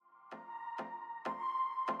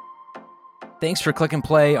Thanks for click and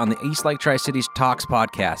play on the EastLake Tri-Cities Talks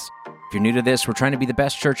podcast. If you're new to this, we're trying to be the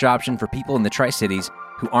best church option for people in the Tri-Cities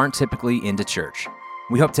who aren't typically into church.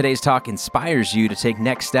 We hope today's talk inspires you to take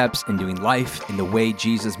next steps in doing life in the way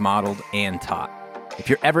Jesus modeled and taught. If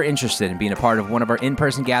you're ever interested in being a part of one of our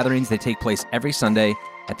in-person gatherings, they take place every Sunday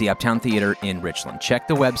at the Uptown Theater in Richland. Check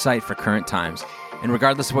the website for current times. And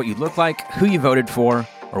regardless of what you look like, who you voted for,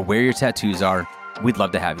 or where your tattoos are, we'd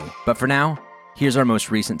love to have you. But for now, here's our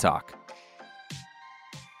most recent talk.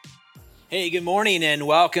 Hey, good morning and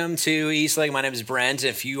welcome to EastLake. My name is Brent.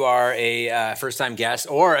 If you are a first-time guest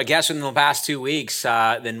or a guest within the past 2 weeks,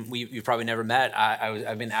 then you've probably never met.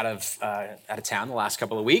 I've been out of town the last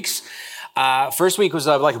couple of weeks. First week was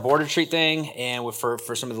like a board retreat thing, and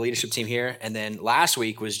for some of the leadership team here. And then last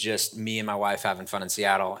week was just me and my wife having fun in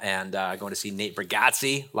Seattle and going to see Nate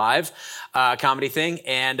Bargatze live comedy thing.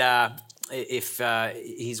 And if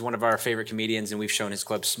he's one of our favorite comedians, and we've shown his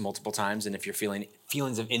clips multiple times. And if you're feeling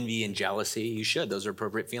feelings of envy and jealousy, you should. Those are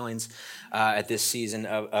appropriate feelings at this season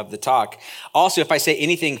of the talk. Also, if I say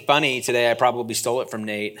anything funny today, I probably stole it from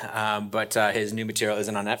Nate, but his new material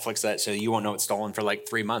isn't on Netflix yet, so you won't know it's stolen for like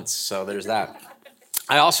 3 months. So there's that.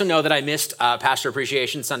 I also know that I missed Pastor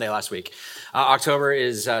Appreciation Sunday last week. October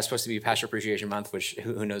is supposed to be Pastor Appreciation Month, which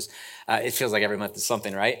who knows? It feels like every month is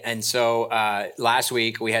something, right? And so last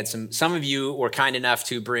week we had some of you were kind enough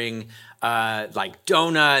to bring like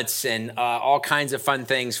donuts and all kinds of fun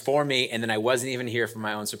things for me, and then I wasn't even here for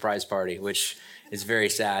my own surprise party, which is very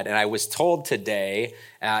sad. And I was told today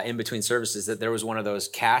in between services that there was one of those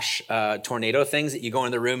cash tornado things that you go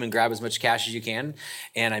in the room and grab as much cash as you can,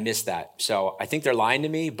 and I missed that. So I think they're lying to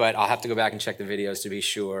me, but I'll have to go back and check the videos to be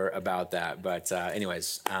sure about that. But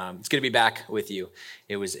anyways, it's good to be back with you.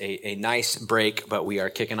 It was a nice break, but we are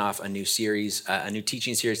kicking off a new series, a new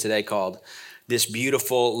teaching series today called This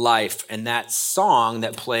Beautiful Life. And that song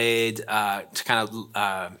that played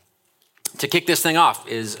to kick this thing off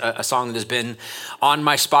is a song that has been on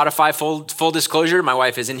my Spotify. Full disclosure, my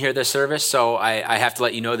wife is in here this service, so I have to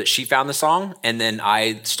let you know that she found the song, and then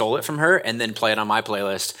I stole it from her, and then play it on my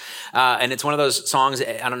playlist. And it's one of those songs,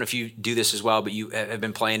 I don't know if you do this as well, but you have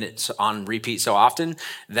been playing it on repeat so often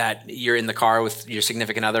that you're in the car with your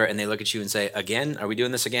significant other, and they look at you and say, again? Are we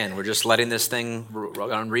doing this again? We're just letting this thing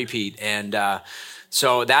on repeat. And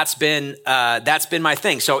so that's been my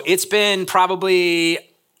thing. So it's been probably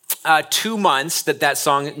 2 months that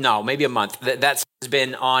song, no, maybe a month, that's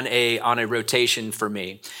been on a rotation for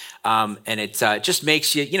me. And it just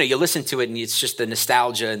makes you listen to it and it's just the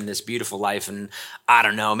nostalgia and this beautiful life. And I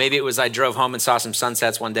don't know, maybe it was I drove home and saw some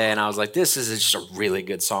sunsets one day and I was like, this is just a really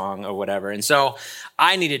good song or whatever. And so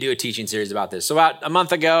I need to do a teaching series about this. So about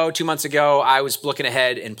 2 months ago, I was looking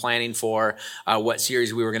ahead and planning for what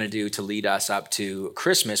series we were going to do to lead us up to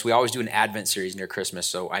Christmas. We always do an Advent series near Christmas.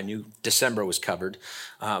 So I knew December was covered,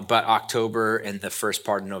 but October and the first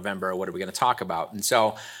part of November, what are we going to talk about? And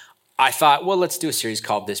so I thought, well, let's do a series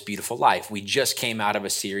called This Beautiful Life. We just came out of a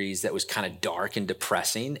series that was kind of dark and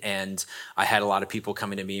depressing, and I had a lot of people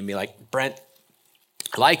coming to me and be like, Brent,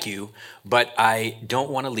 I like you, but I don't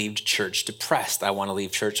want to leave church depressed. I want to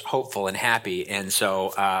leave church hopeful and happy. And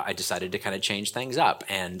so I decided to kind of change things up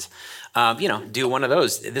and, do one of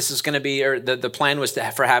those. This is going to be, or the plan was to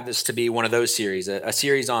have this to be one of those series, a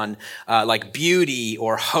series on like beauty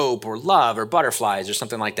or hope or love or butterflies or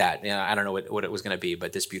something like that. I don't know what it was going to be,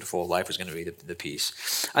 but This Beautiful Life was going to be the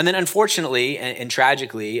piece. And then unfortunately and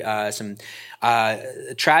tragically, some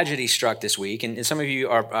tragedy struck this week, and some of you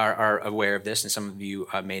are aware of this, and some of you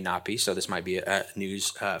may not be, so this might be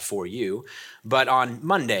news for you. But on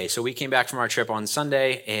Monday, so we came back from our trip on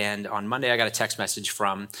Sunday, and on Monday I got a text message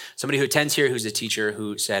from somebody who attends here who's a teacher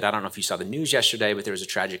who said, I don't know if you saw the news yesterday, but there was a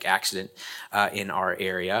tragic accident in our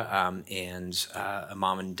area, and a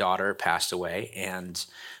mom and daughter passed away, and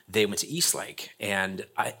they went to EastLake. And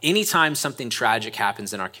anytime something tragic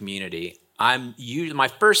happens in our community,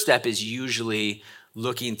 my first step is usually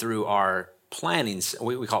looking through our planning,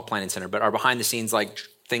 we call it planning center, but our behind the scenes like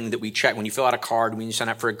thing that we check when you fill out a card, when you sign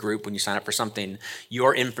up for a group, when you sign up for something,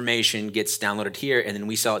 your information gets downloaded here, and then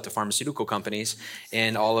we sell it to pharmaceutical companies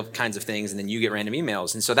and all of kinds of things, and then you get random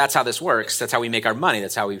emails. And so that's how this works. That's how we make our money.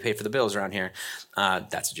 That's how we pay for the bills around here.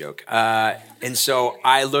 That's a joke. And so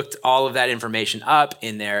I looked all of that information up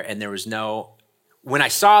in there, and there was no. When I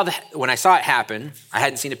saw it happen, I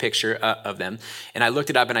hadn't seen a picture of them, and I looked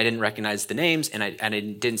it up, and I didn't recognize the names, and I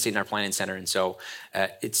didn't see it in our planning center, and so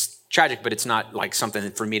it's tragic, but it's not like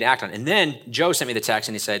something for me to act on. And then Joe sent me the text,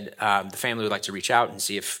 and he said the family would like to reach out and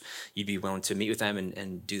see if you'd be willing to meet with them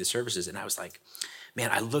and do the services. And I was like,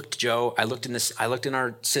 man, I looked in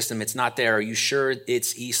our system, it's not there. Are you sure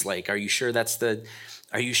it's EastLake? Are you sure that's the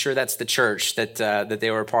are you sure that's the church that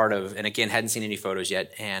they were a part of? And again, hadn't seen any photos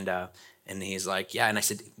yet. And he's like, yeah. And I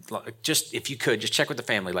said, just if you could, just check with the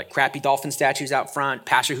family. Like crappy dolphin statues out front,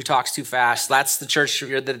 pastor who talks too fast. That's the church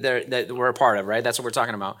that we're a part of, right? That's what we're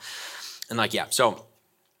talking about. And like, yeah. So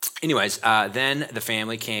anyways, then the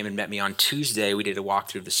family came and met me on Tuesday. We did a walk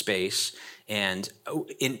through the space. And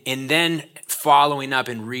then following up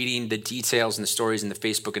and reading the details and the stories in the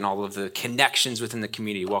Facebook and all of the connections within the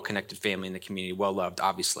community, well-connected family in the community, well-loved,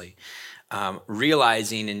 obviously,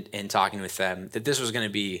 realizing and talking with them that this was going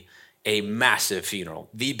to be a massive funeral,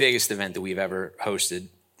 the biggest event that we've ever hosted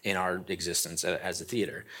in our existence as a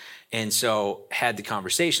theater. And so had the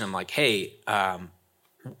conversation. I'm like, hey, I'm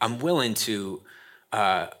willing to,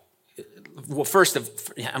 I'm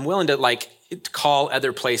willing to like call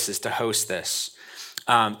other places to host this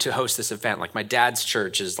event. Like my dad's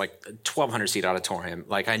church is like a 1,200 seat auditorium.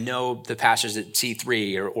 Like I know the pastors at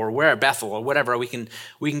C3 or where at Bethel or whatever, we can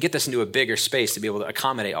get this into a bigger space to be able to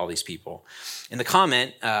accommodate all these people. And the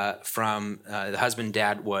comment from the husband and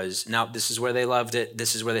dad was, no, this is where they loved it.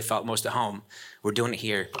 This is where they felt most at home. We're doing it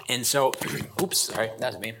here. And so, oops, sorry,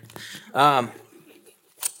 that was me.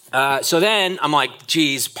 So then I'm like,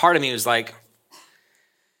 geez, part of me was like,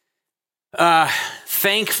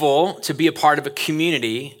 thankful to be a part of a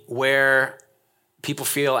community where people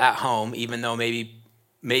feel at home, even though maybe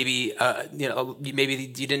you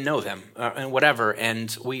didn't know them and whatever.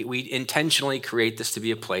 And we intentionally create this to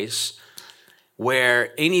be a place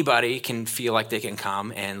where anybody can feel like they can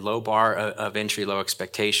come, and low bar of entry, low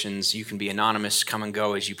expectations. You can be anonymous, come and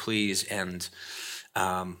go as you please. And,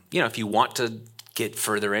 if you want to get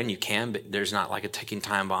further in, you can, but there's not like a ticking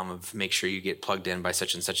time bomb of make sure you get plugged in by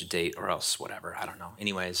such and such a date or else whatever. I don't know.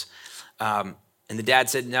 Anyways. And the dad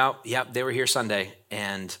said, no, yep, they were here Sunday.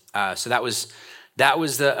 And so that was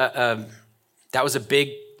a big,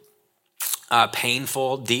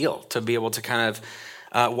 painful deal to be able to kind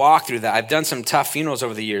of walk through that. I've done some tough funerals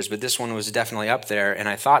over the years, but this one was definitely up there. And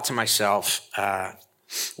I thought to myself,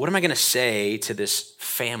 what am I going to say to this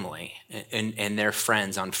family and their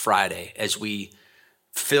friends on Friday as we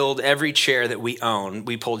filled every chair that we own?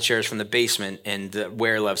 We pulled chairs from the basement and the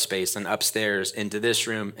Where Love space and upstairs into this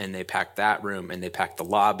room, and they packed that room, and they packed the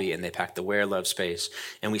lobby, and they packed the Where Love space,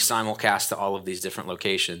 and we simulcast to all of these different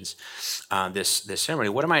locations this ceremony.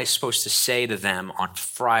 What am I supposed to say to them on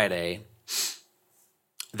Friday?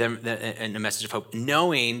 And a message of hope,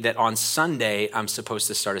 knowing that on Sunday I'm supposed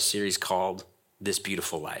to start a series called This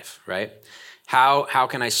Beautiful Life, right? How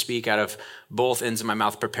can I speak out of both ends of my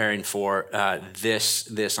mouth preparing for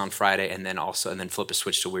this on Friday and then flip a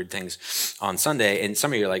switch to weird things on Sunday? And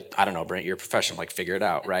some of you are like, I don't know, Brent, you're a professional, like figure it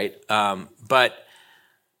out, right? But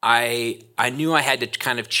I knew I had to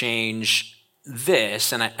kind of change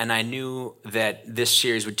this, and I knew that this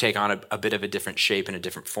series would take on a bit of a different shape and a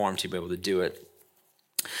different form to be able to do it.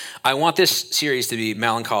 I want this series to be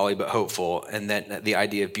melancholy but hopeful, and that the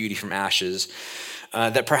idea of beauty from ashes,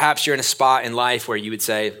 that perhaps you're in a spot in life where you would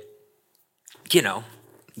say,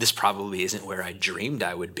 this probably isn't where I dreamed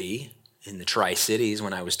I would be in the Tri-Cities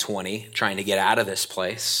when I was 20, trying to get out of this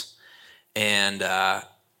place, and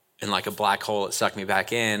like a black hole it sucked me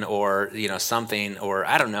back in, or something, or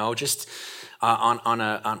I don't know, just on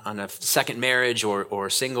a second marriage or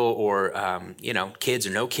single, or kids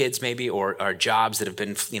or no kids maybe, or jobs that have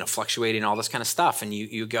been fluctuating, all this kind of stuff. And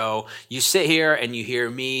you sit here and you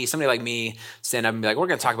hear somebody like me stand up and be like, we're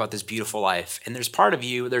going to talk about this beautiful life. And there's part of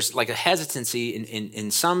you, there's like a hesitancy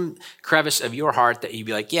in some crevice of your heart that you'd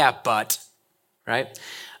be like, yeah, but, right?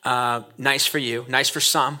 Nice for you, nice for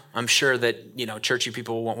some. I'm sure that, churchy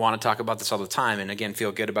people won't want to talk about this all the time and again,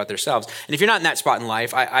 feel good about themselves. And if you're not in that spot in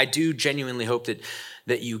life, I do genuinely hope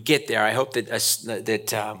that you get there. I hope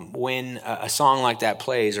that when a song like that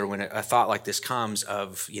plays, or when a thought like this comes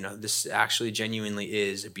of, this actually genuinely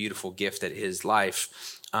is a beautiful gift that is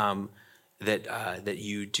life, that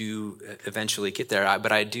you do eventually get there.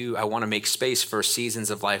 But I want to make space for seasons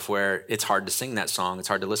of life where it's hard to sing that song. It's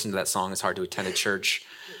hard to listen to that song. It's hard to attend a church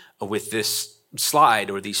with this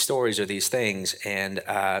slide or these stories or these things. And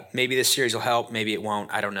maybe this series will help. Maybe it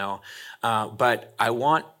won't. I don't know. But I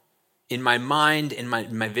want, in my mind, in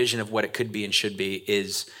my vision of what it could be and should be,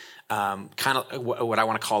 is kind of what I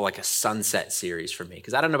want to call like a sunset series for me.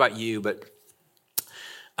 Because I don't know about you, but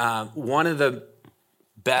one of the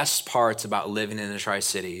best parts about living in the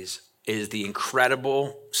Tri-Cities is the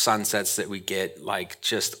incredible sunsets that we get, like,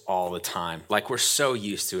 just all the time. Like, we're so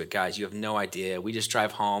used to it, guys. You have no idea. We just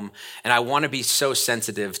drive home, and I want to be so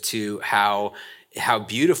sensitive to how how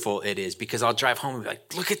beautiful it is, because I'll drive home and be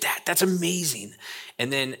like, look at that, that's amazing.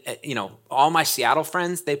 And then, all my Seattle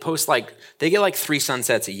friends, they get like 3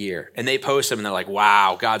 sunsets a year, and they post them and they're like,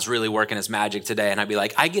 wow, God's really working his magic today. And I'd be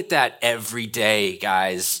like, I get that every day,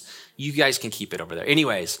 guys. You guys can keep it over there.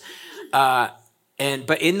 Anyways, but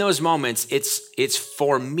in those moments, it's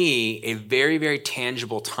for me a very, very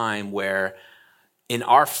tangible time where in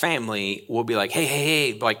our family, we'll be like,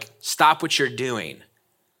 hey, like, stop what you're doing.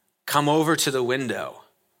 Come over to the window.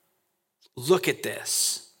 Look at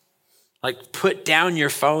this. Like, put down your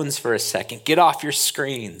phones for a second. Get off your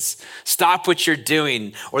screens. Stop what you're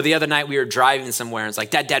doing. Or the other night we were driving somewhere and it's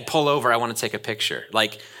like, Dad, pull over. I want to take a picture.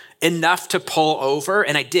 Like, enough to pull over.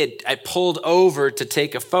 And I did. I pulled over to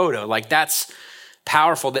take a photo. Like, that's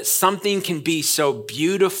powerful, that something can be so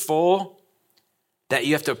beautiful that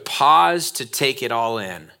you have to pause to take it all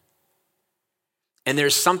in. And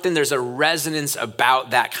there's a resonance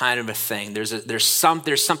about that kind of a thing. There's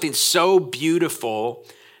something so beautiful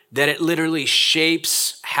that it literally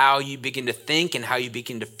shapes how you begin to think and how you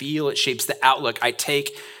begin to feel. It shapes the outlook. I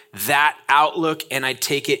take that outlook and I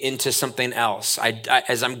take it into something else.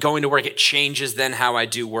 As I'm going to work, it changes then how I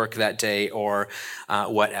do work that day or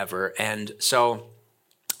whatever. And so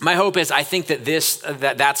my hope is, I think that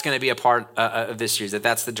that's going to be a part of this series,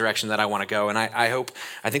 that's the direction that I want to go. And I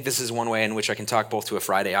think this is one way in which I can talk both to a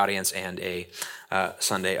Friday audience and a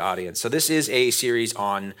Sunday audience. So this is a series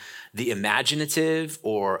on the imaginative,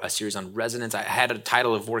 or a series on resonance. I had a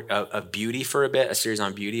title of beauty for a bit, a series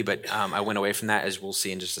on beauty, but I went away from that, as we'll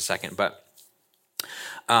see in just a second. But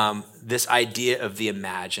this idea of the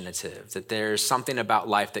imaginative, that there's something about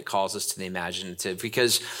life that calls us to the imaginative,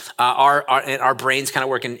 because our brains kind of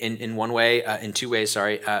work in one way, in two ways,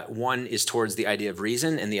 one is towards the idea of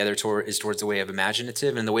reason, and the other is towards the way of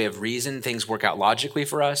imaginative. And the way of reason, things work out logically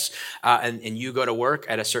for us, and you go to work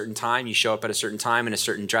at a certain time, you show up at a certain time in a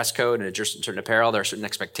certain dress code and a certain apparel. There are certain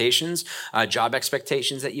expectations, job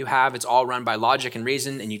expectations that you have. It's all run by logic and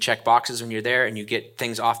reason, and you check boxes when you're there, and you get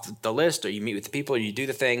things off the list, or you meet with the people, or you do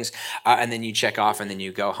the things, and then you check off, and then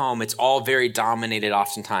you go home. It's all very dominated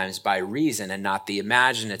oftentimes by reason and not the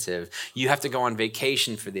imaginative. You have to go on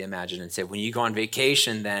vacation for the imaginative. When you go on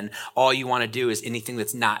vacation, then all you want to do is anything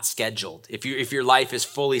that's not scheduled. If your life is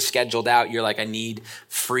fully scheduled out, you're like, I need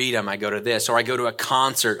freedom. I go to this, or I go to a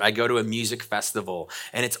concert, I go to a music festival,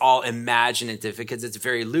 and it's all imaginative because it's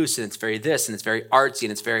very loose, and it's very this, and it's very artsy,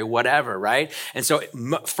 and it's very whatever, right? And so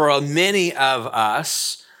for many of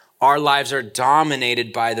us, our lives are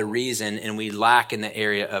dominated by the reason, and we lack in the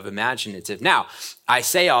area of imaginative. Now, I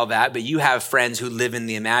say all that, but you have friends who live in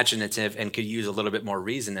the imaginative and could use a little bit more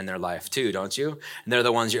reason in their life too, don't you? And they're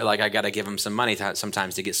the ones you're like, I got to give them some money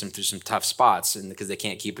sometimes to get through some tough spots, and because they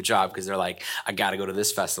can't keep a job, because they're like, I got to go to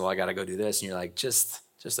this festival, I got to go do this, and you're like, just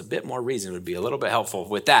a bit more reason would be a little bit helpful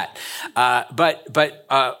with that. But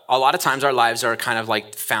a lot of times our lives are kind of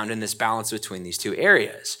like found in this balance between these two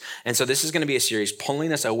areas. And so this is going to be a series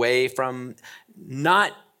pulling us away from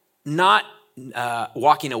not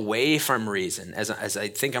walking away from reason, as I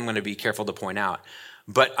think I'm going to be careful to point out,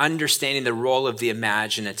 but understanding the role of the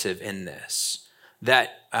imaginative in this.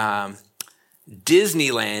 That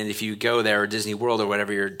Disneyland, if you go there, or Disney World, or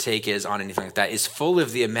whatever your take is on anything like that, is full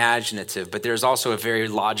of the imaginative, but there's also a very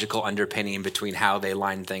logical underpinning between how they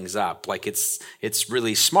line things up. Like it's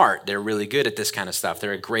really smart. They're really good at this kind of stuff.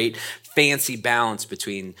 They're a great fancy balance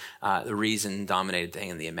between the reason-dominated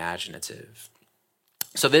thing and the imaginative.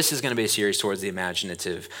 So this is going to be a series towards the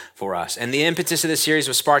imaginative for us. And the impetus of this series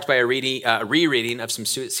was sparked by a rereading of some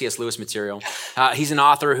C.S. Lewis material. He's an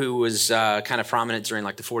author who was kind of prominent during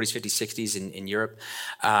like the 40s, 50s, 60s in Europe.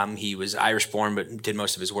 He was Irish-born, but did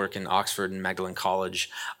most of his work in Oxford and Magdalen College.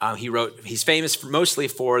 He's famous mostly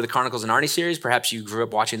for the Chronicles of Narnia series. Perhaps you grew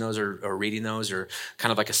up watching those or reading those, or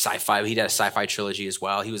kind of like a sci-fi. He did a sci-fi trilogy as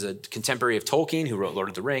well. He was a contemporary of Tolkien, who wrote Lord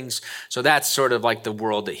of the Rings. So that's sort of like the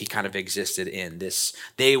world that he kind of existed in.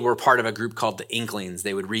 They were part of a group called the Inklings.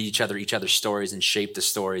 They would read each other's stories and shape the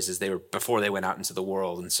stories before they went out into the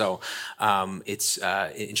world. And so it's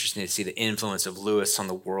interesting to see the influence of Lewis on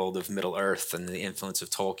the world of Middle Earth, and the influence of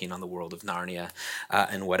Tolkien on the world of Narnia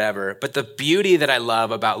and whatever. But the beauty that I love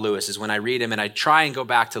about Lewis is when I read him, and I try and go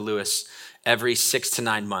back to Lewis every 6 to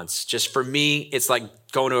 9 months. Just for me, it's like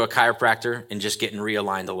going to a chiropractor and just getting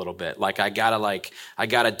realigned a little bit. Like I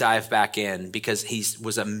gotta dive back in, because he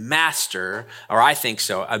was a master, or I think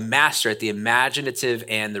so, a master at the imaginative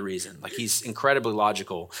and the reason. Like he's incredibly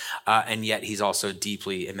logical, and yet he's also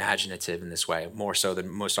deeply imaginative in this way, more so than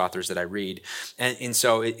most authors that I read. And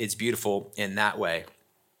so it's beautiful in that way.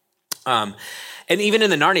 And even in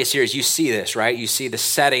the Narnia series, you see this, right? You see the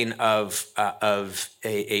setting of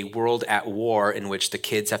a world at war in which the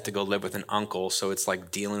kids have to go live with an uncle. So it's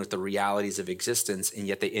like dealing with the realities of existence, and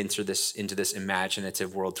yet they enter into this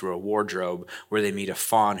imaginative world through a wardrobe where they meet a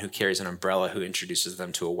faun who carries an umbrella who introduces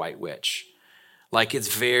them to a white witch. Like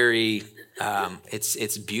it's very, it's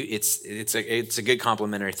a good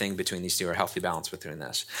complementary thing between these two, or healthy balance between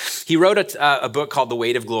this. He wrote a book called The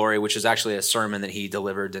Weight of Glory, which is actually a sermon that he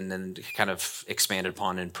delivered and then kind of expanded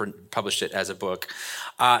upon and published it as a book.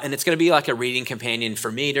 And it's going to be like a reading companion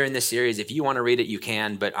for me during this series. If you want to read it, you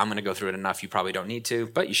can, but I'm going to go through it enough. You probably don't need to,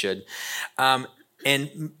 but you should.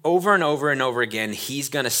 And over and over and over again, he's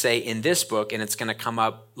going to say in this book, and it's going to come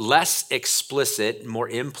up less explicit, more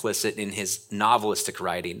implicit in his novelistic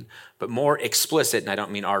writing, but more explicit, and I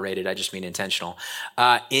don't mean R-rated, I just mean intentional,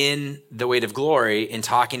 in The Weight of Glory, in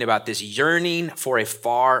talking about this yearning for a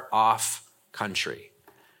far-off country.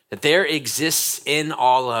 That there exists in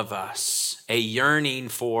all of us a yearning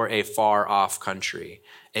for a far-off country,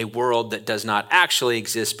 a world that does not actually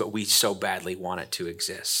exist, but we so badly want it to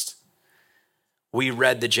exist. We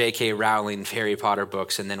read the J.K. Rowling Harry Potter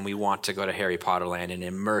books, and then we want to go to Harry Potter Land and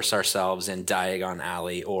immerse ourselves in Diagon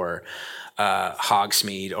Alley or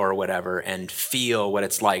Hogsmeade or whatever and feel what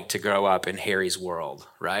it's like to grow up in Harry's world,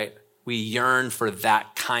 right? We yearn for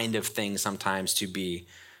that kind of thing sometimes to be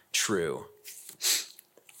true.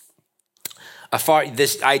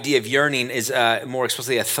 This idea of yearning is more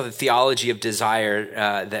explicitly a theology of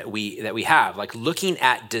desire that we have, like looking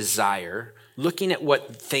at desire, looking at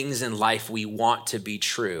what things in life we want to be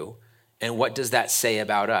true, and what does that say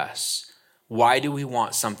about us? Why do we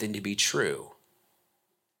want something to be true?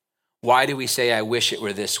 Why do we say, I wish it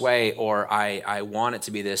were this way, or I want it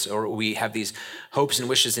to be this, or we have these hopes and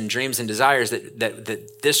wishes and dreams and desires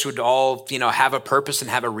that this would all, have a purpose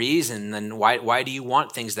and have a reason? And why do you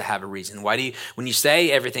want things to have a reason? When you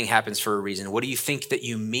say everything happens for a reason, what do you think that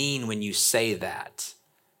you mean when you say that?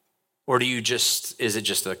 Or is it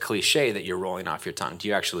just a cliche that you're rolling off your tongue? Do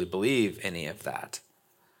you actually believe any of that?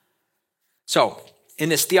 So, in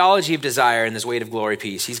this theology of desire and this weight of glory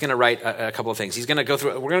piece, he's going to write a couple of things. We're going to go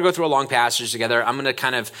through a long passage together. I'm going to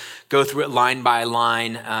kind of go through it line by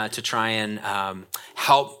line to try and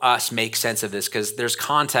help us make sense of this, because there's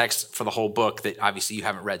context for the whole book that obviously you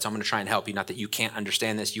haven't read. So I'm going to try and help you. Not that you can't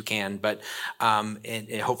understand this, you can, but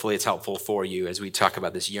hopefully it's helpful for you as we talk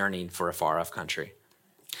about this yearning for a far-off country.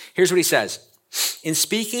 Here's what he says. In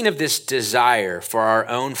speaking of this desire for our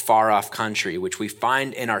own far-off country, which we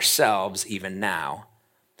find in ourselves even now,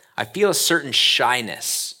 I feel a certain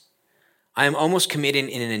shyness. I am almost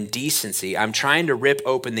committing an indecency. I'm trying to rip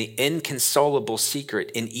open the inconsolable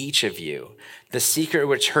secret in each of you, the secret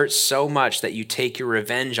which hurts so much that you take your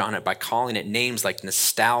revenge on it by calling it names like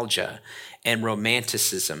nostalgia and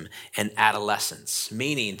romanticism and adolescence,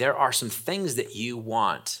 meaning there are some things that you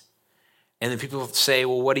want. And then people say,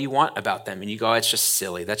 well, what do you want about them? And you go, it's just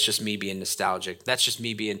silly. That's just me being nostalgic. That's just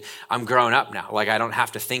me I'm grown up now. Like, I don't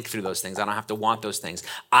have to think through those things. I don't have to want those things.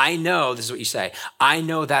 I know, this is what you say, I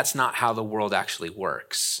know that's not how the world actually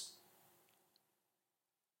works.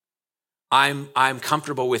 I'm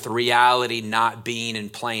comfortable with reality not being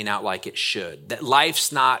and playing out like it should. That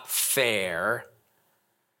life's not fair.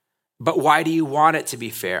 But why do you want it to be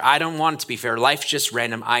fair? I don't want it to be fair. Life's just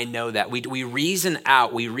random. I know that. We reason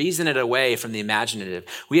it away from the imaginative.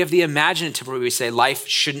 We have the imaginative where we say life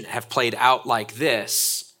shouldn't have played out like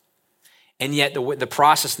this. And yet the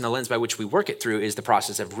process and the lens by which we work it through is the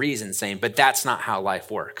process of reason, saying, but that's not how life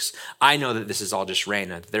works. I know that this is all just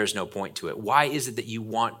random. There's no point to it. Why is it that you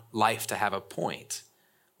want life to have a point?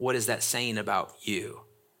 What is that saying about you?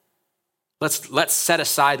 Let's set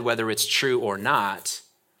aside whether it's true or not.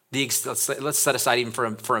 Let's set aside even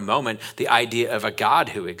for a moment the idea of a God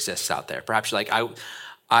who exists out there. Perhaps you're like,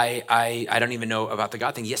 I don't even know about the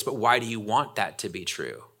God thing. Yes, but why do you want that to be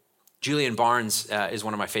true? Julian Barnes is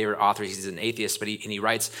one of my favorite authors. He's an atheist, but he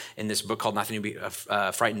writes in this book called Nothing to Be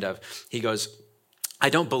Frightened Of. He goes, I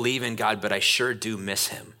don't believe in God, but I sure do miss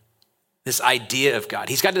him. This idea of God.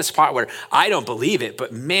 He's got to this part where I don't believe it,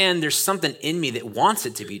 but man, there's something in me that wants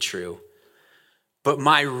it to be true. But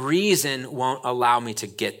my reason won't allow me to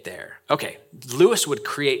get there. Okay, Lewis would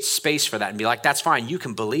create space for that and be like, that's fine, you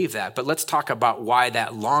can believe that, but let's talk about why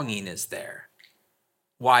that longing is there.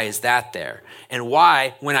 Why is that there? And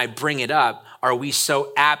why, when I bring it up, are we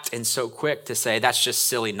so apt and so quick to say, that's just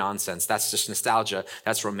silly nonsense, that's just nostalgia,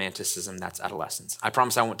 that's romanticism, that's adolescence. I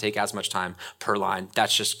promise I won't take as much time per line.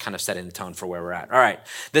 That's just kind of setting the tone for where we're at. All right.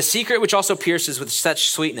 The secret which also pierces with such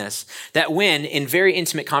sweetness that when, in very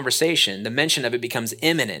intimate conversation, the mention of it becomes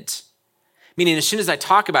imminent, meaning as soon as I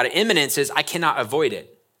talk about it, imminence is I cannot avoid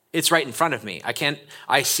it. It's right in front of me.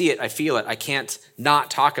 I see it, I feel it. I can't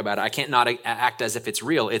not talk about it. I can't not act as if it's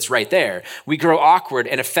real. It's right there. We grow awkward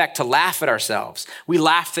and affect to laugh at ourselves. We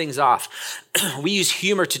laugh things off. We use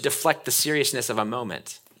humor to deflect the seriousness of a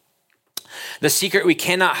moment. The secret we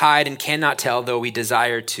cannot hide and cannot tell, though we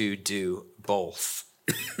desire to do both.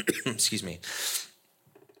 Excuse me.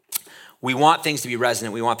 We want things to be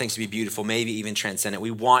resonant. We want things to be beautiful, maybe even transcendent.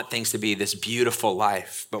 We want things to be this beautiful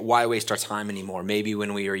life, but why waste our time anymore? Maybe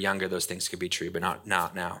when we were younger, those things could be true, but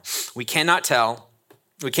not now. We cannot tell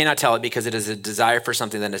it because it is a desire for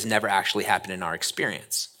something that has never actually happened in our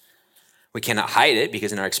experience. We cannot hide it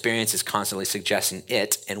because in our experience is constantly suggesting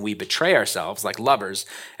it, and we betray ourselves like lovers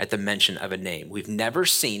at the mention of a name. We've never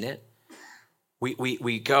seen it.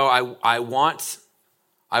 We go, I want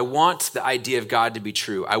the idea of God to be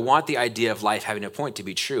true. I want the idea of life having a point to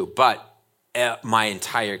be true, but my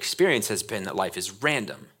entire experience has been that life is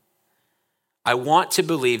random. I want to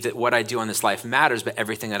believe that what I do on this life matters, but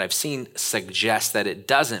everything that I've seen suggests that it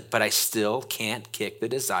doesn't, but I still can't kick the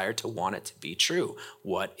desire to want it to be true.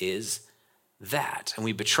 What is that? And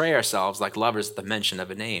we betray ourselves like lovers at the mention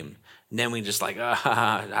of a name. And then we just like,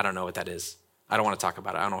 I don't know what that is. I don't want to talk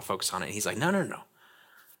about it. I don't want to focus on it. And he's like, no.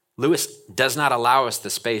 Lewis does not allow us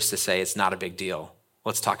the space to say it's not a big deal.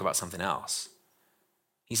 Let's talk about something else.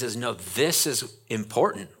 He says, no, this is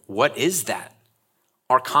important. What is that?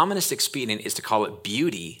 Our commonest expedient is to call it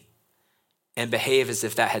beauty and behave as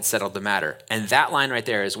if that had settled the matter. And that line right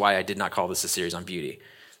there is why I did not call this a series on beauty,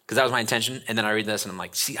 because that was my intention. And then I read this and I'm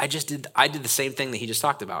like, see, I did the same thing that he just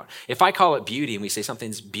talked about. If I call it beauty and we say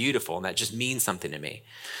something's beautiful and that just means something to me,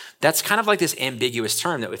 that's kind of like this ambiguous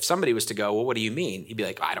term that if somebody was to go, well, what do you mean? He'd be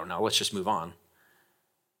like, I don't know, let's just move on.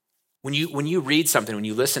 When you read something, when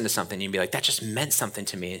you listen to something, you'd be like, that just meant something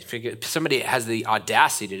to me. If somebody has the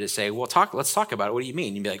audacity to just say, well, let's talk about it. What do you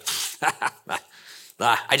mean? You'd be like,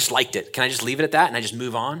 I just liked it. Can I just leave it at that and I just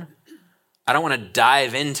move on? I don't want to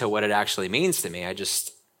dive into what it actually means to me. I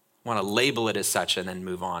just want to label it as such and then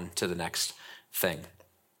move on to the next thing.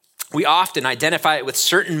 We often identify it with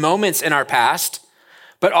certain moments in our past,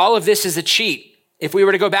 but all of this is a cheat. If we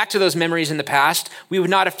were to go back to those memories in the past, we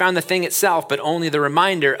would not have found the thing itself, but only the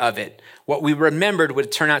reminder of it. What we remembered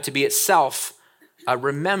would turn out to be itself a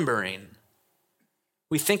remembering.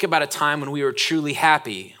 We think about a time when we were truly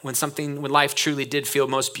happy, when life truly did feel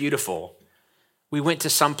most beautiful. We went to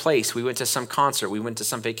some place, we went to some concert, we went to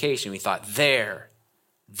some vacation. We thought,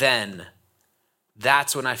 then,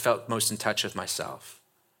 that's when I felt most in touch with myself.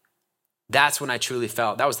 That's when I truly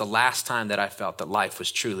felt, that was the last time that I felt that life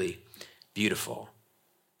was truly beautiful.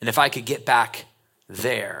 And if I could get back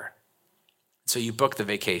there. So you book the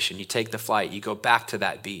vacation, you take the flight, you go back to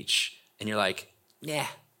that beach, and you're like, yeah,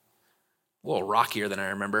 a little rockier than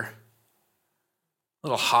I remember. A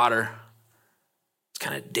little hotter. It's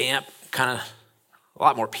kind of damp, kind of a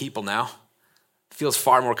lot more people now. Feels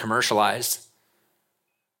far more commercialized.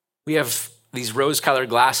 We have these rose-colored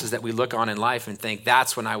glasses that we look on in life and think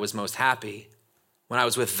that's when I was most happy, when I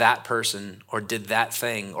was with that person or did that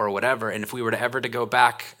thing or whatever. And if we were to ever to go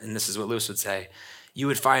back, and this is what Lewis would say, you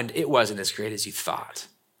would find it wasn't as great as you thought.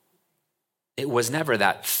 It was never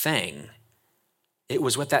that thing. It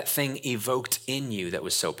was what that thing evoked in you that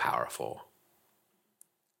was so powerful.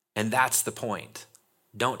 And that's the point.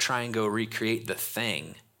 Don't try and go recreate the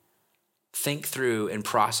thing. Think through and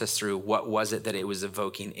process through what was it that it was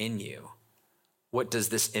evoking in you. What does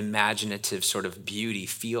this imaginative sort of beauty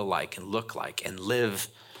feel like and look like and live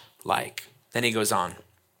like? Then he goes on.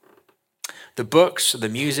 The books, the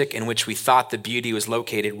music in which we thought the beauty was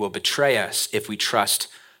located will betray us if we trust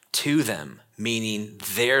to them, meaning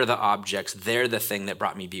they're the objects, they're the thing that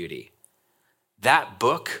brought me beauty. That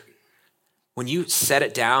book, when you set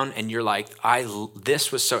it down and you're like, I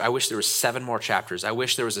wish there was 7 more chapters. I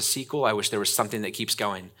wish there was a sequel. I wish there was something that keeps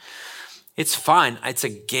going. It's fine. It's a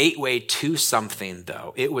gateway to something,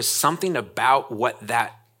 though. It was something about what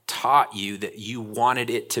that taught you that you wanted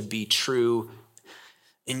it to be true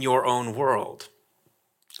in your own world.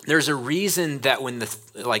 There's a reason that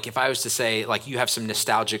if I was to say, like, you have some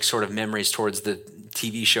nostalgic sort of memories towards the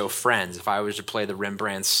TV show Friends. If I was to play the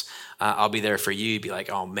Rembrandts, I'll Be There For You, you'd be like,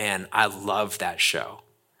 oh man, I love that show.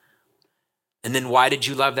 And then why did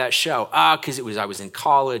you love that show? Because I was in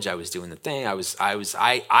college, I was doing the thing,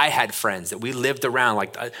 I had friends that we lived around.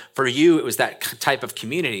 Like for you, it was that type of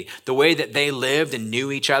community. The way that they lived and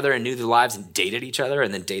knew each other and knew their lives and dated each other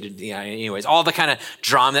and then dated, anyways, all the kind of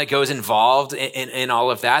drama that goes involved in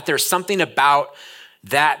all of that. There's something about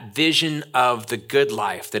that vision of the good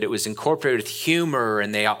life, that it was incorporated with humor,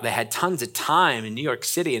 and they had tons of time in New York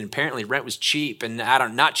City, and apparently rent was cheap, and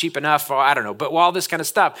not cheap enough, or I don't know, but all this kind of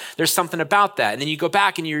stuff. There's something about that. And then you go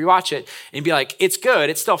back and you rewatch it and be like, it's good,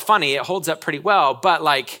 it's still funny, it holds up pretty well, but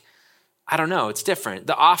like, I don't know, it's different.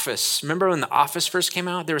 The Office, remember when The Office first came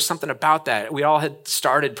out? There was something about that. We all had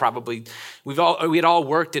started probably, we had all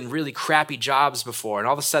worked in really crappy jobs before, and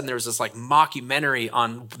all of a sudden there was this like mockumentary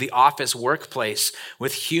on the office workplace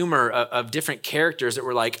with humor of different characters that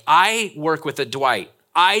were like, I work with a Dwight.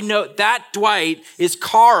 I know that Dwight is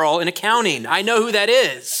Carl in accounting. I know who that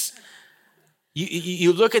is.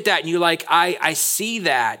 You look at that and you're like, I see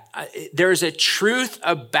that. There's a truth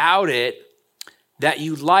about it that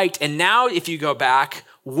you liked. And now if you go back,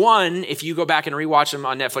 if you go back and rewatch them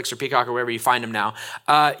on Netflix or Peacock or wherever you find them now,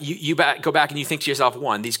 go back and you think to yourself,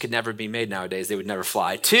 one, these could never be made nowadays. They would never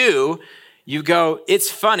fly. Two, you go,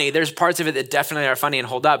 it's funny. There's parts of it that definitely are funny and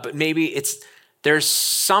hold up, but maybe there's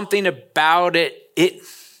something about it.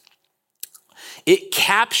 It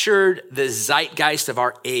captured the zeitgeist of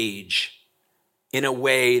our age in a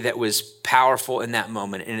way that was powerful in that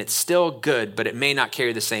moment. And it's still good, but it may not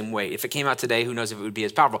carry the same weight. If it came out today, who knows if it would be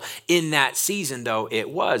as powerful. In that season, though, it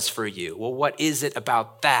was for you. Well, what is it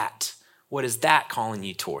about that? What is that calling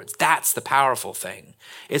you towards? That's the powerful thing.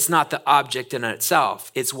 It's not the object in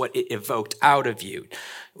itself. It's what it evoked out of you.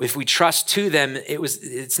 If we trust to them,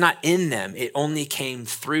 it's not in them. It only came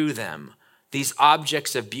through them. These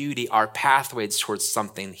objects of beauty are pathways towards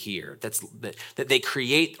something here that they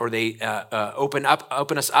create, or they open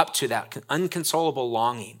us up to that unconsolable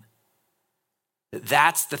longing.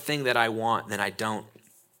 That's the thing that I want that I don't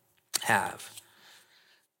have.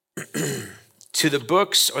 To the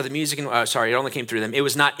books or the music, it only came through them. It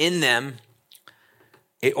was not in them.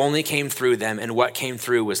 It only came through them, and what came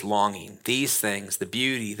through was longing. These things, the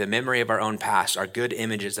beauty, the memory of our own past, are good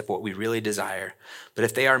images of what we really desire. But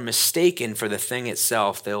if they are mistaken for the thing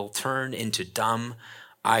itself, they'll turn into dumb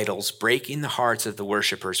idols, breaking the hearts of the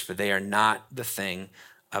worshipers, for they are not the thing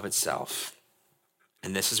of itself.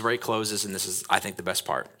 And this is where he closes, and this is, I think, the best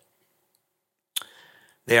part.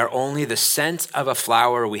 They are only the scent of a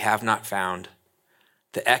flower we have not found,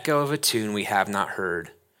 the echo of a tune we have not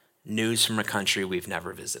heard, news from a country we've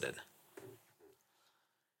never visited.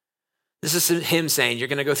 This is him saying, you're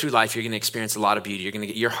going to go through life, you're going to experience a lot of beauty,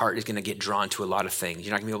 your heart is going to get drawn to a lot of things.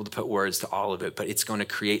 You're not going to be able to put words to all of it, but it's going to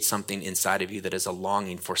create something inside of you that is a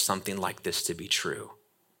longing for something like this to be true.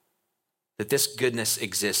 That this goodness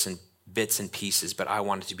exists in bits and pieces, but I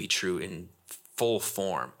want it to be true in full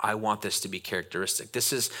form. I want this to be characteristic.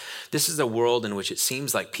 This is a world in which it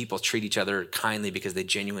seems like people treat each other kindly because they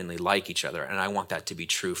genuinely like each other, and I want that to be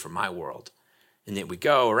true for my world. And yet we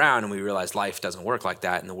go around and we realize life doesn't work like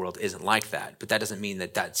that, and the world isn't like that. But that doesn't mean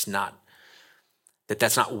that's not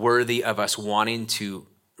worthy of us wanting to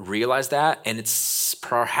realize that. And it's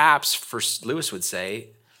perhaps, for Lewis would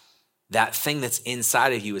say, that thing that's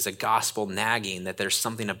inside of you is a gospel nagging, that there's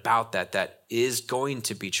something about that is going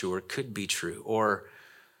to be true or could be true. Or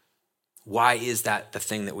why is that the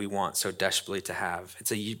thing that we want so desperately to have?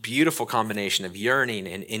 It's a beautiful combination of yearning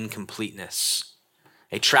and incompleteness.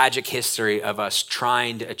 A tragic history of us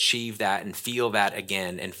trying to achieve that and feel that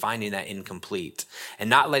again and finding that incomplete, and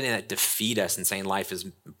not letting that defeat us and saying life is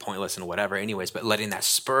pointless and whatever anyways, but letting that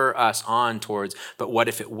spur us on towards, but what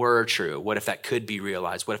if it were true? What if that could be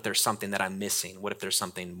realized? What if there's something that I'm missing? What if there's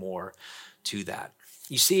something more to that?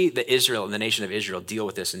 You see the nation of Israel deal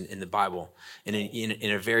with this in the Bible in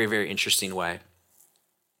a very, very interesting way.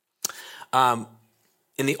 In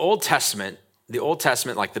the Old Testament,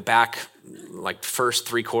 like the back, like first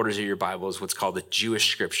 3/4 of your Bible is what's called the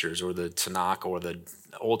Jewish scriptures, or the Tanakh, or the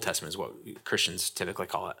Old Testament is what Christians typically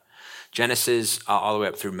call it. Genesis all the way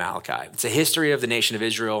up through Malachi. It's a history of the nation of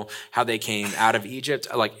Israel, how they came out of Egypt,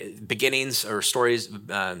 like beginnings or stories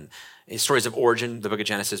of origin, the book of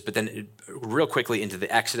Genesis, but then real quickly into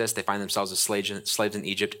the Exodus. They find themselves as slaves in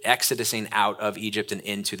Egypt, exodusing out of Egypt and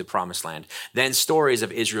into the promised land. Then stories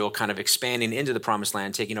of Israel kind of expanding into the promised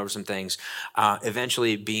land, taking over some things,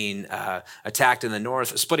 eventually being attacked in the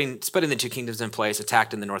north, splitting the two kingdoms in place,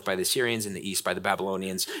 attacked in the north by the Assyrians, in the east by the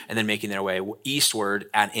Babylonians, and then making their way eastward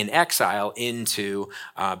in exile into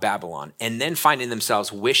Babylon, and then finding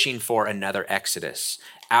themselves wishing for another Exodus,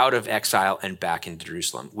 out of exile and back into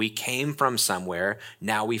Jerusalem. We came from somewhere.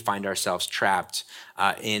 Now we find ourselves trapped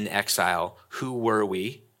in exile. Who were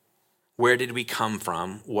we? Where did we come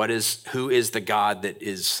from? Who is the God that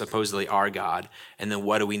is supposedly our God? And then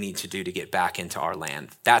what do we need to do to get back into our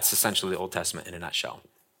land? That's essentially the Old Testament in a nutshell.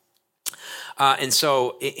 And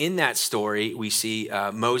so in that story, we see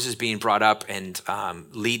Moses being brought up and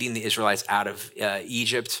leading the Israelites out of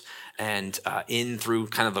Egypt and in through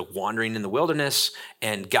kind of the wandering in the wilderness.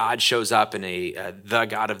 And God shows up in the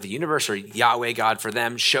God of the universe, or Yahweh God for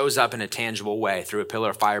them, shows up in a tangible way through a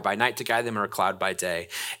pillar of fire by night to guide them, or a cloud by day.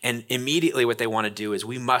 And immediately what they want to do is,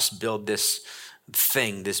 we must build this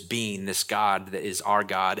thing, this being, this God that is our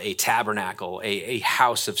God, a tabernacle, a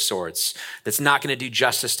house of sorts that's not going to do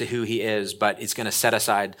justice to who he is, but it's going to set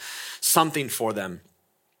aside something for them.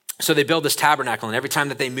 So they build this tabernacle, and every time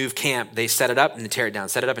that they move camp, they set it up and they tear it down,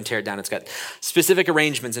 set it up and tear it down. It's got specific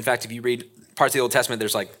arrangements. In fact, if you read parts of the Old Testament,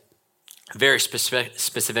 there's like very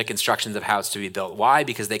specific instructions of how it's to be built. Why?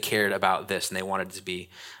 Because they cared about this and they wanted it to be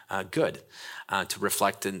good. To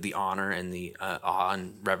reflect in the honor and the awe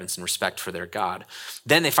and reverence and respect for their God.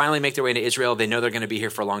 Then they finally make their way to Israel. They know they're going to be here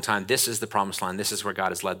for a long time. This is the promised land. This is where God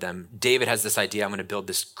has led them. David has this idea: I'm going to build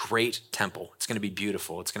this great temple. It's going to be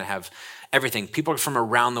beautiful. It's going to have everything. People from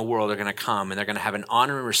around the world are going to come, and they're going to have an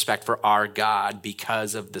honor and respect for our God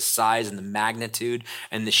because of the size and the magnitude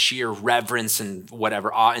and the sheer reverence and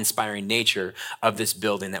whatever awe-inspiring nature of this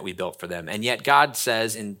building that we built for them. And yet God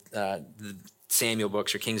says in the Samuel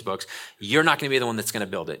books or Kings books, you're not going to be the one that's going to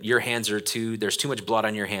build it. Your hands are there's too much blood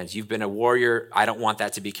on your hands. You've been a warrior. I don't want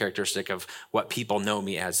that to be characteristic of what people know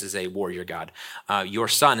me as a warrior God. Your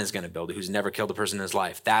son is going to build it, who's never killed a person in his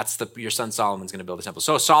life. Your son Solomon's going to build the temple.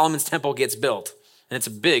 So Solomon's temple gets built, and it's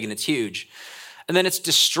big and it's huge. And then it's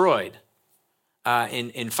destroyed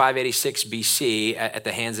in 586 BC at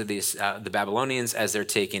the hands of the Babylonians as they're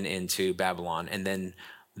taken into Babylon. And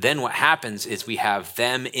then what happens is we have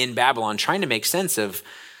them in Babylon trying to make sense of,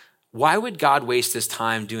 why would God waste his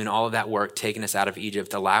time doing all of that work, taking us out of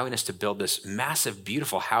Egypt, allowing us to build this massive,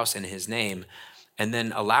 beautiful house in his name, and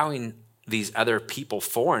then allowing these other people,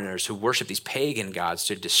 foreigners who worship these pagan gods,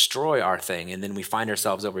 to destroy our thing, and then we find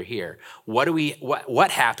ourselves over here.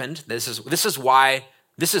 What happened? This is why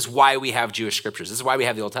we have Jewish scriptures. This is why we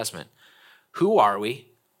have the Old Testament. Who are we?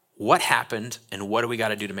 What happened? And what do we got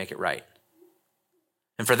to do to make it right?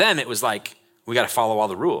 And for them, it was like, we got to follow all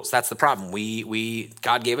the rules. That's the problem.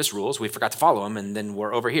 God gave us rules. We forgot to follow them, and then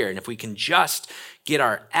we're over here. And if we can just get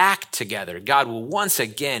our act together, God will once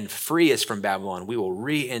again free us from Babylon. We will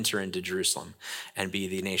re-enter into Jerusalem and be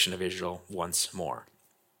the nation of Israel once more.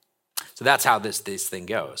 So that's how this thing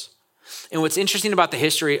goes. And what's interesting about the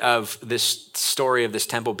history of this story of this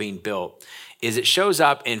temple being built is it shows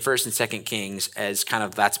up in 1st and 2nd Kings as kind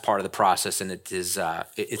of, that's part of the process, and it is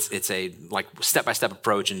it's a like step-by-step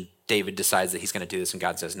approach, and David decides that he's going to do this, and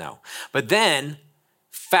God says no. But then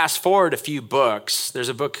fast forward a few books. There's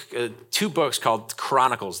a book, 2 books called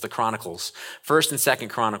Chronicles, the Chronicles, 1st and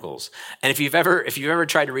 2nd Chronicles. And if you've ever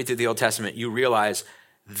tried to read through the Old Testament, you realize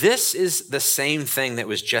this is the same thing that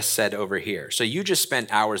was just said over here. So you just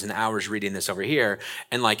spent hours and hours reading this over here,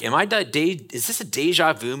 and like, is this a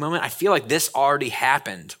deja vu moment? I feel like this already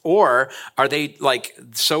happened. Or are they like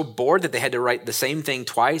so bored that they had to write the same thing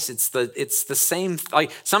twice? It's the same,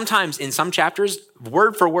 like sometimes in some chapters,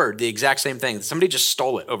 word for word, the exact same thing. Somebody just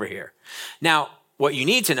stole it over here. Now, what you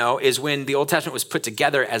need to know is when the Old Testament was put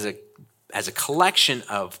together as a collection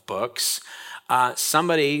of books,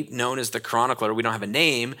 somebody known as the chronicler, we don't have a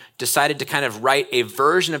name, decided to kind of write a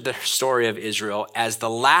version of the story of Israel as the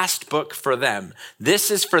last book for them. This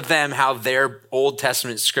is for them how their Old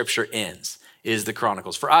Testament scripture ends, is the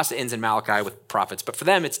Chronicles. For us, it ends in Malachi with prophets, but for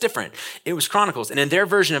them, it's different. It was Chronicles. And in their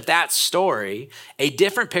version of that story, a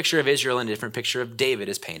different picture of Israel and a different picture of David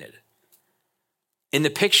is painted. In the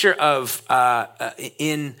picture of, for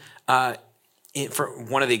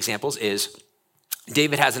one of the examples is,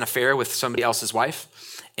 David has an affair with somebody else's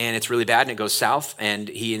wife, and it's really bad, and it goes south, and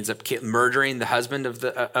he ends up murdering the husband of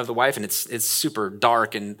the wife, and it's super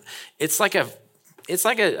dark, and it's like a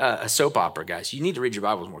soap opera, guys. You need to read your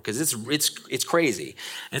Bibles more because it's crazy,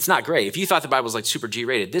 and it's not great. If you thought the Bible was like super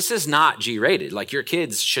G-rated, this is not G-rated. Like, your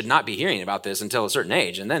kids should not be hearing about this until a certain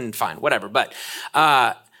age, and then fine, whatever. But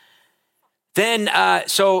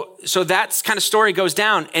so that's kind of story goes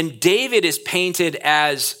down, and David is painted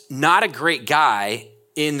as not a great guy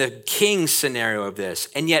in the king scenario of this.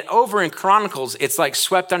 And yet over in Chronicles, it's like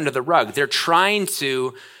swept under the rug. They're trying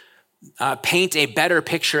to paint a better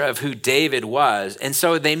picture of who David was. And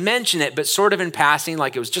so they mention it, but sort of in passing,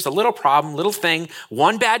 like it was just a little problem, little thing,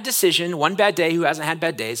 one bad decision, one bad day, who hasn't had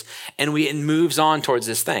bad days, and it moves on towards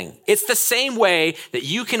this thing. It's the same way that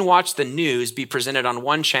you can watch the news be presented on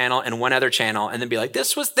one channel and one other channel, and then be like,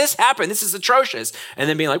 this happened, this is atrocious. And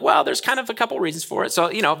then being like, well, there's kind of a couple reasons for it. So,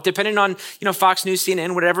 depending on, Fox News,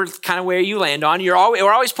 CNN, whatever kind of way you land on, we're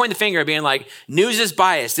always pointing the finger being like, news is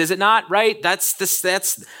biased, is it not? Right?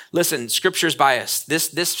 Listen, listen, scripture's biased.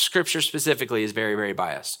 This scripture specifically is very, very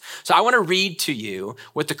biased. So I want to read to you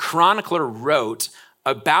what the chronicler wrote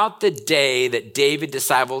about the day that David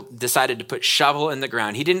decided to put shovel in the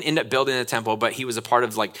ground. He didn't end up building the temple, but he was a part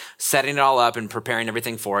of like setting it all up and preparing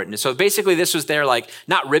everything for it. And so basically this was their like,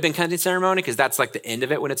 not ribbon cutting ceremony, because that's like the end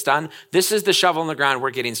of it when it's done. This is the shovel in the ground. We're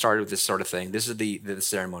getting started with this sort of thing. This is the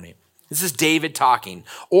ceremony. This is David talking,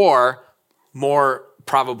 or more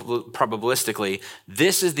probabilistically,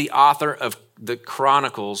 this is the author of the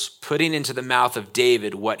Chronicles putting into the mouth of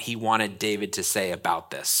David what he wanted David to say about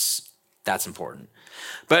this. That's important.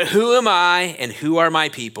 But who am I and who are my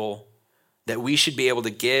people that we should be able to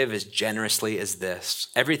give as generously as this?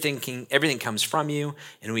 Everything comes from you,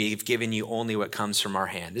 and we've given you only what comes from our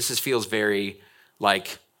hand. This feels very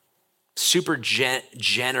like super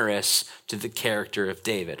generous to the character of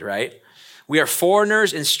David, right? We are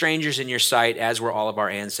foreigners and strangers in your sight, as were all of our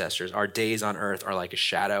ancestors. Our days on earth are like a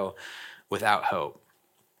shadow without hope.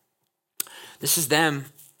 This is them.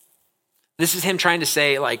 This is him trying to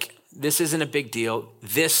say, like, this isn't a big deal.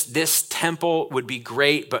 This temple would be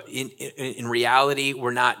great, but in reality,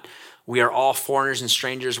 we are all foreigners and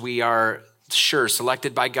strangers. We are, sure,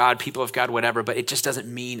 selected by God, people of God, whatever, but it just doesn't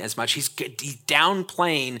mean as much. He's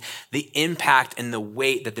downplaying the impact and the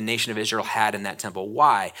weight that the nation of Israel had in that temple.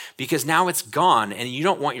 Why? Because now it's gone, and you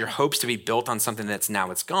don't want your hopes to be built on something that's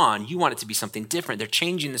now it's gone. You want it to be something different. They're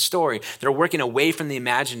changing the story. They're working away from the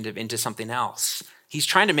imaginative into something else. He's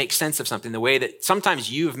trying to make sense of something the way that sometimes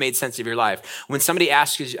you've made sense of your life. When somebody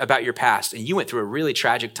asks you about your past and you went through a really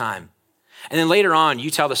tragic time, and then later on you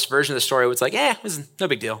tell this version of the story where it's like, it was no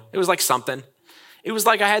big deal. It was like something. It was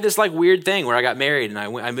like I had this like weird thing where I got married and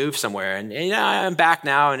I moved somewhere, and I'm back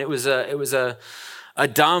now, and it was a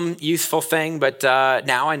dumb youthful thing, but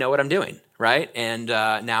now I know what I'm doing, right? And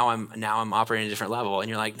now I'm operating at a different level. And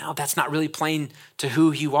you're like, no, that's not really playing to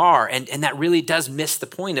who you are, and that really does miss the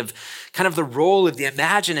point of kind of the role of the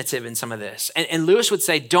imaginative in some of this. And Lewis would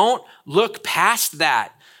say, don't look past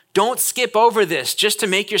that. Don't skip over this just to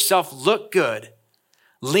make yourself look good.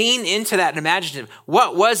 Lean into that imaginative.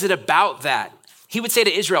 What was it about that? He would say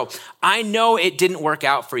to Israel, I know it didn't work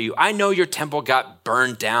out for you. I know your temple got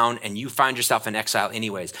burned down and you find yourself in exile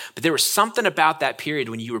anyways. But there was something about that period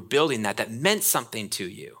when you were building that meant something to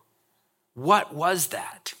you. What was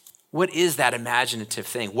that? What is that imaginative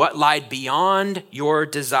thing? What lied beyond your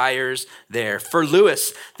desires there? For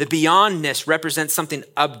Lewis, the beyondness represents something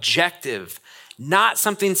objective, not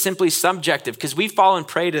something simply subjective, because we've fallen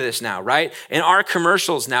prey to this now, right? In our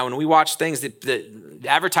commercials now, when we watch things that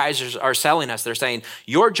advertisers are selling us, they're saying,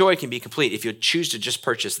 your joy can be complete if you choose to just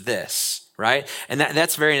purchase this, right? And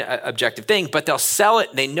that's a very objective thing, but they'll sell it.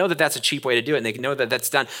 They know that that's a cheap way to do it, and they know that that's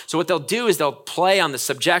done. So what they'll do is they'll play on the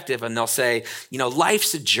subjective, and they'll say,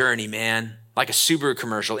 life's a journey, man, like a Subaru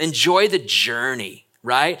commercial. Enjoy the journey,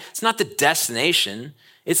 right? It's not the destination.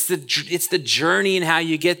 It's the journey and how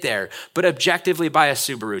you get there, but objectively buy a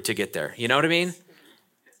Subaru to get there. You know what I mean?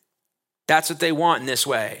 That's what they want in this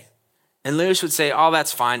way. And Lewis would say,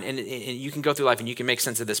 that's fine, and you can go through life and you can make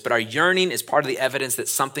sense of this, but our yearning is part of the evidence that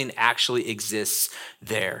something actually exists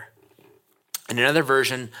there. And another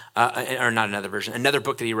version, another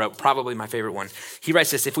book that he wrote, probably my favorite one, he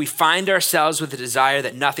writes this: if we find ourselves with the desire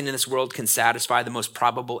that nothing in this world can satisfy, the most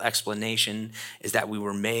probable explanation is that we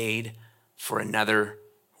were made for another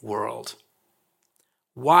world.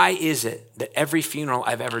 Why is it that every funeral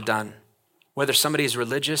I've ever done, whether somebody is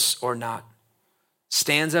religious or not,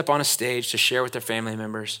 stands up on a stage to share with their family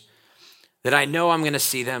members that I know I'm going to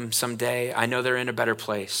see them someday. I know they're in a better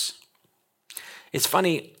place. It's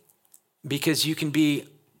funny because you can be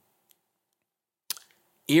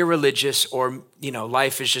irreligious or,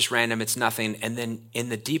 life is just random, it's nothing. And then in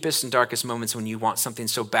the deepest and darkest moments when you want something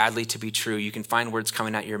so badly to be true, you can find words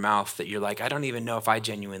coming out your mouth that you're like, I don't even know if I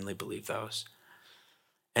genuinely believe those.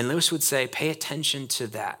 And Lewis would say, pay attention to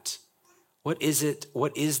that. What is it?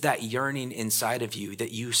 What is that yearning inside of you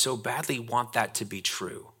that you so badly want that to be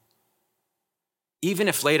true? Even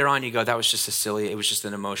if later on you go, that was just it was just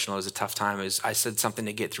an emotional, it was a tough time. I said something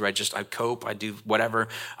to get through. I cope, I do whatever.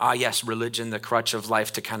 Yes, religion, the crutch of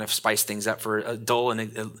life to kind of spice things up for a dull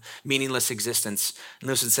and a meaningless existence. And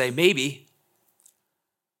Lewis would say, maybe,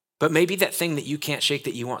 but maybe that thing that you can't shake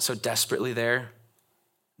that you want so desperately there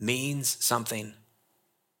means something.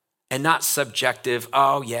 And not subjective,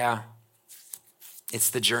 it's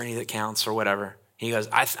the journey that counts or whatever. He goes,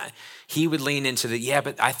 he would lean into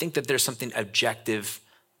but I think that there's something objective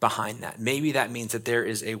behind that. Maybe that means that there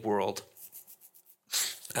is a world,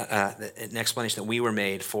 an explanation that we were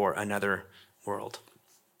made for another world.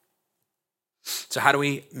 So how do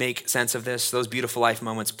we make sense of this? Those beautiful life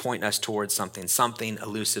moments point us towards something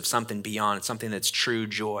elusive, something beyond, something that's true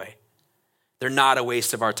joy. They're not a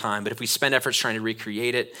waste of our time, but if we spend efforts trying to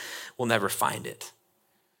recreate it, we'll never find it.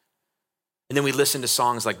 And then we listen to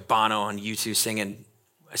songs like Bono on YouTube singing,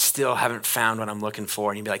 I still haven't found what I'm looking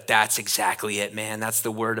for. And you'd be like, that's exactly it, man. That's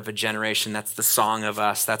the word of a generation. That's the song of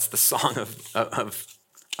us. That's the song of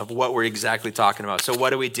what we're exactly talking about. So what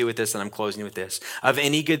do we do with this? And I'm closing with this. Of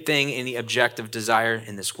any good thing, any objective desire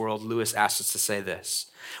in this world, Lewis asks us to say this.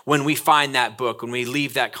 When we find that book, when we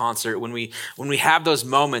leave that concert, when we have those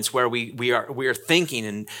moments where we are thinking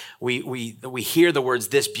and we hear the words,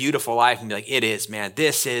 this beautiful life, and be like, it is, man.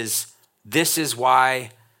 This is why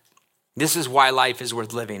life is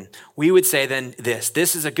worth living. We would say then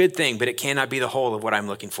this is a good thing, but it cannot be the whole of what I'm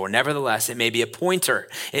looking for. Nevertheless, it may be a pointer.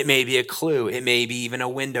 It may be a clue. It may be even a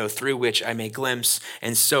window through which I may glimpse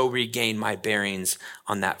and so regain my bearings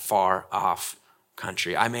on that far off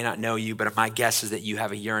country. I may not know you, but my guess is that you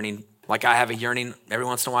have a yearning, like I have a yearning every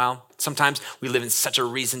once in a while. Sometimes we live in such a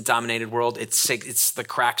reason-dominated world. It's the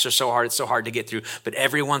cracks are so hard. It's so hard to get through. But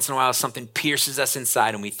every once in a while, something pierces us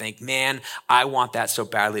inside, and we think, "Man, I want that so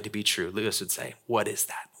badly to be true." Lewis would say, "What is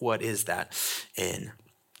that? What is that in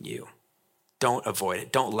you?" Don't avoid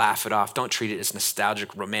it. Don't laugh it off. Don't treat it as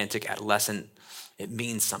nostalgic, romantic, adolescent. It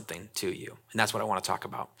means something to you, and that's what I want to talk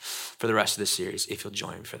about for the rest of this series. If you'll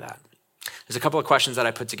join me for that. There's a couple of questions that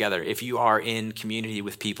I put together. If you are in community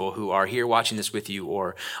with people who are here watching this with you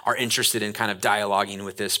or are interested in kind of dialoguing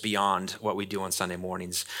with this beyond what we do on Sunday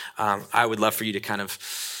mornings, I would love for you to kind of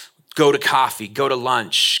go to coffee, go to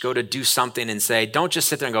lunch, go to do something and say, don't just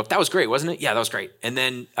sit there and go, that was great, wasn't it? Yeah, that was great. And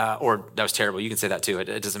then, or that was terrible. You can say that too.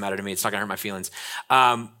 It doesn't matter to me. It's not gonna hurt my feelings.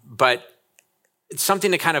 But it's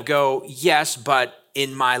something to kind of go, yes, but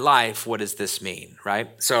in my life, what does this mean, right?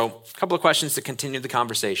 So a couple of questions to continue the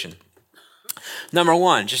conversation. Number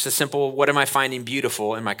one, just a simple, what am I finding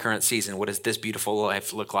beautiful in my current season? What does this beautiful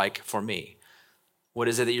life look like for me? What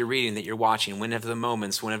is it that you're reading, that you're watching? When have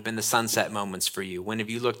been the sunset moments for you? When have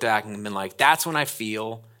you looked back and been like, that's when I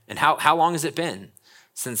feel, and how long has it been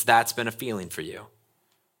since that's been a feeling for you?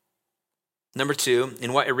 Number two,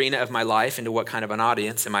 in what arena of my life, into what kind of an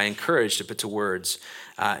audience am I encouraged to put to words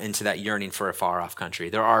into that yearning for a far off country?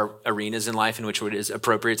 There are arenas in life in which it is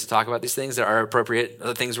appropriate to talk about these things. There are appropriate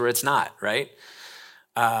things where it's not, right?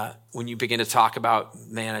 When you begin to talk about,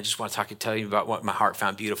 man, I just want to tell you about what my heart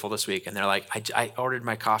found beautiful this week. And they're like, I ordered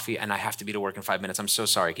my coffee and I have to be to work in 5 minutes. I'm so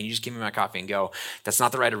sorry. Can you just give me my coffee and go? That's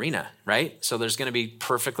not the right arena, right? So there's going to be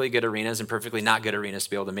perfectly good arenas and perfectly not good arenas to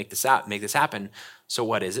be able to make this happen. So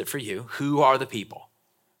what is it for you? Who are the people?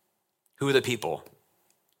 Who are the people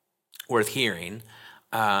worth hearing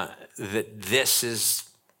that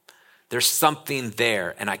there's something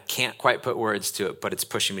there, and I can't quite put words to it, but it's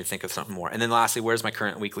pushing me to think of something more. And then lastly, where's my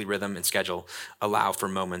current weekly rhythm and schedule allow for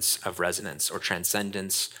moments of resonance or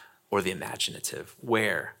transcendence or the imaginative?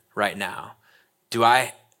 Where, right now,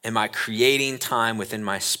 am I creating time within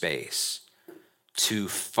my space to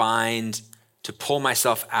pull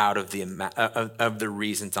myself out of the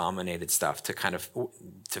reason-dominated stuff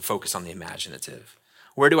to focus on the imaginative?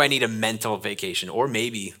 Where do I need a mental vacation or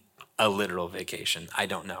maybe a literal vacation? I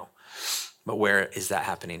don't know. But where is that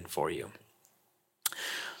happening for you?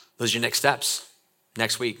 Those are your next steps.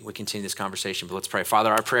 Next week, we continue this conversation, but let's pray.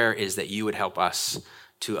 Father, our prayer is that you would help us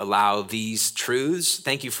to allow these truths.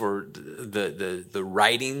 Thank you for the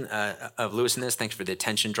writing of Lewis in this. Thanks for the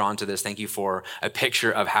attention drawn to this. Thank you for a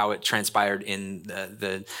picture of how it transpired in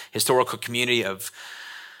the historical community of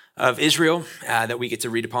Israel that we get to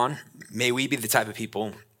read upon. May we be the type of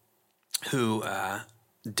people who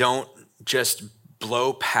don't just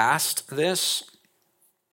blow past this,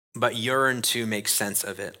 but yearn to make sense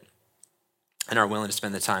of it and are willing to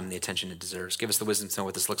spend the time and the attention it deserves. Give us the wisdom to know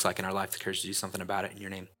what this looks like in our life, the courage to do something about it. In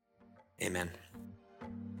your name, amen.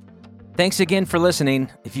 Thanks again for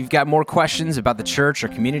listening. If you've got more questions about the church or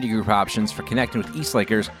community group options for connecting with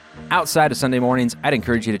EastLakers outside of Sunday mornings, I'd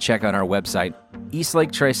encourage you to check out our website,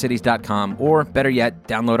 eastlaketricities.com, or better yet,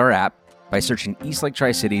 download our app by searching EastLake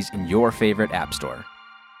Tri-Cities in your favorite app store.